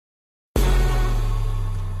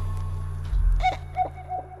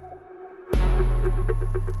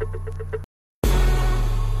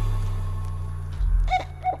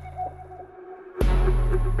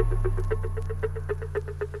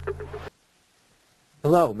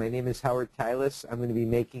Hello, my name is Howard Tylis. I'm going to be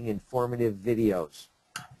making informative videos.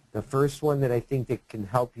 The first one that I think that can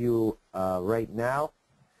help you right now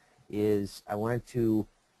is I want to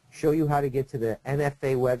show you how to get to the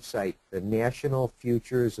NFA website, the National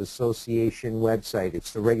Futures Association website.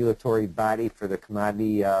 It's the regulatory body for the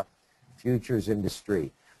commodity futures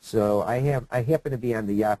industry. So I happen to be on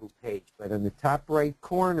the Yahoo page, but on the top right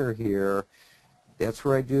corner here, that's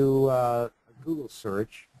where I do a Google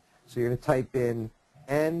search. So you're going to type in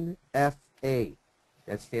NFA.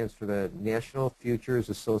 That stands for the National Futures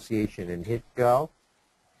Association, and hit go.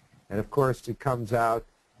 And of course it comes out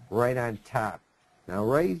right on top. Now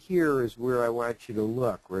right here is where I want you to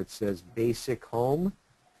look, where it says Basic Home.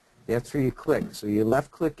 That's where you click. So you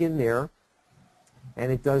left click in there,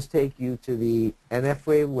 and it does take you to the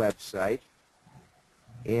NFA website.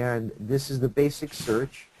 And this is the basic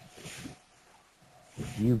search.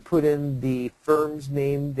 You put in the firm's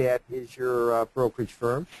name that is your brokerage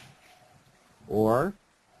firm, or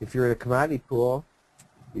if you're in a commodity pool,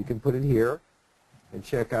 you can put it here and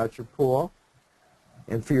check out your pool.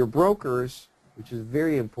 And for your brokers, which is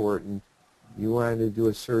very important, you want to do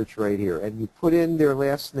a search right here. And you put in their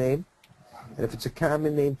last name, and if it's a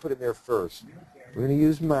common name, put in there first. We're going to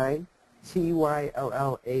use mine,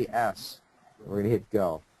 Tyllas. We're going to hit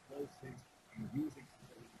go.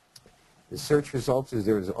 The search results is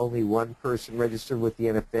there is only one person registered with the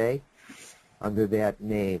NFA under that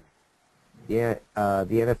name. The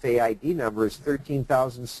NFA ID number is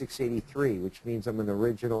 13,683, which means I'm an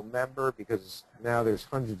original member because now there's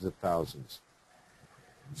hundreds of thousands.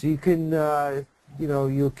 So you can, this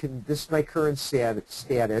is my current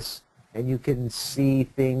status, and you can see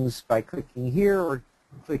things by clicking here or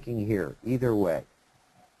clicking here, either way.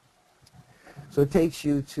 So it takes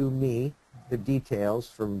you to me, the details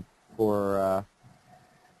for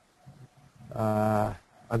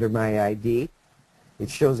under my ID. It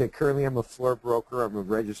shows that currently I'm a floor broker. I'm a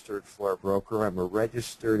registered floor broker. I'm a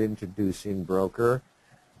registered introducing broker.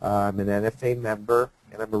 I'm an NFA member,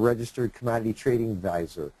 and I'm a registered commodity trading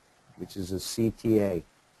advisor, which is a CTA.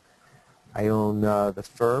 I own the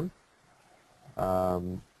firm,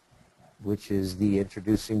 which is the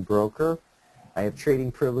introducing broker. I have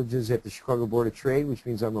trading privileges at the Chicago Board of Trade, which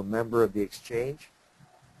means I'm a member of the exchange.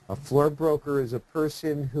 A floor broker is a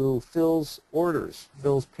person who fills orders,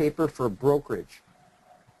 fills paper for brokerage.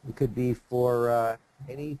 It could be for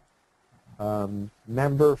any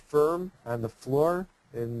member firm on the floor,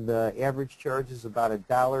 and the average charge is about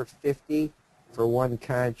 $1.50 for one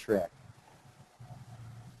contract.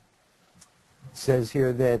 It says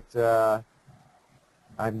here that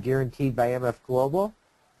I'm guaranteed by MF Global,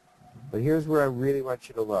 but here's where I really want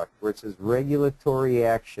you to look, where it says regulatory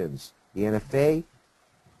actions. The NFA,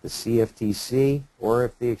 the CFTC, or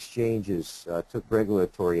if the exchanges took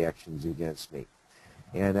regulatory actions against me,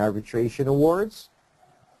 and arbitration awards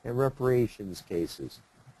and reparations cases.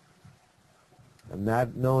 I'm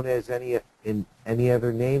not known as in any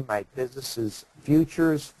other name. My business is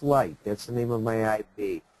Futures Flight. That's the name of my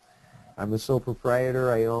IB. I'm a sole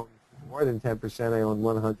proprietor. I own more than 10%. I own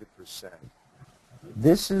 100%.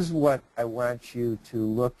 This is what I want you to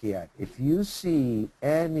look at. If you see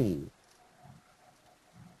any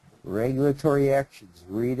regulatory actions,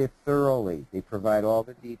 read it thoroughly. They provide all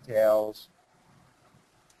the details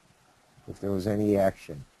if there was any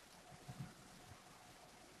action.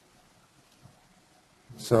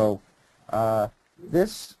 So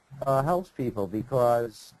this helps people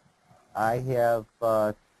because I have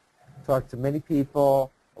talked to many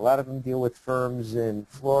people. A lot of them deal with firms in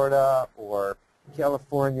Florida or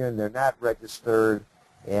California, and they're not registered,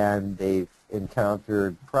 and they've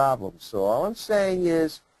encountered problems. So all I'm saying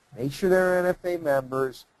is make sure they're NFA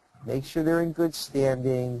members, make sure they're in good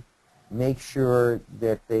standing, make sure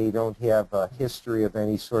that they don't have a history of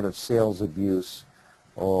any sort of sales abuse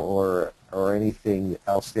or anything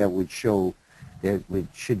else that would show that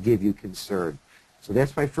should give you concern. So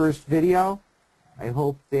that's my first video. I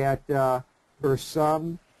hope that for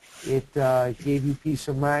some it gave you peace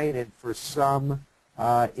of mind, and for some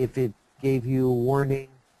if it gave you a warning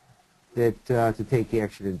that to take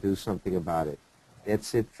action and do something about it.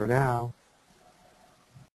 That's it for now.